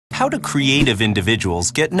how do creative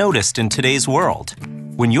individuals get noticed in today's world?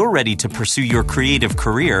 When you're ready to pursue your creative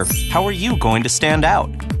career, how are you going to stand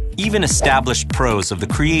out? Even established pros of the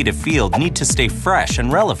creative field need to stay fresh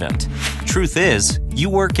and relevant. Truth is, you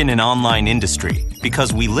work in an online industry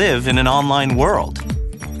because we live in an online world.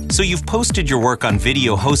 So you've posted your work on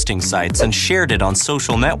video hosting sites and shared it on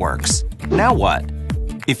social networks. Now what?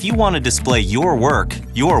 If you want to display your work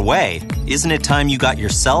your way, isn't it time you got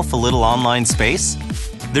yourself a little online space?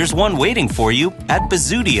 There's one waiting for you at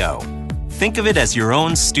Bizudio. Think of it as your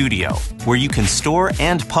own studio, where you can store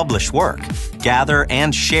and publish work, gather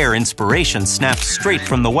and share inspiration snapped straight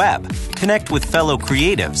from the web, connect with fellow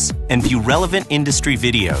creatives, and view relevant industry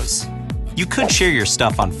videos. You could share your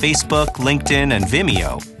stuff on Facebook, LinkedIn, and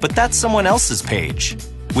Vimeo, but that's someone else's page.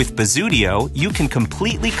 With Bizudio, you can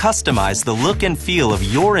completely customize the look and feel of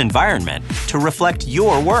your environment to reflect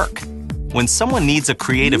your work. When someone needs a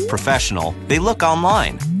creative professional, they look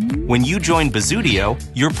online. When you join Bizudio,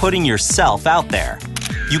 you're putting yourself out there.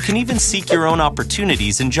 You can even seek your own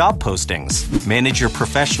opportunities in job postings, manage your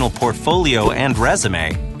professional portfolio and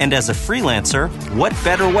resume, and as a freelancer, what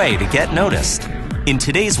better way to get noticed? In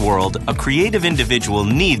today's world, a creative individual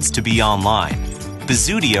needs to be online.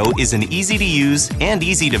 Bizudio is an easy-to-use and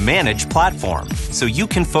easy-to-manage platform, so you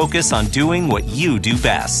can focus on doing what you do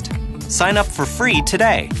best. Sign up for free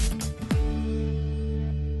today.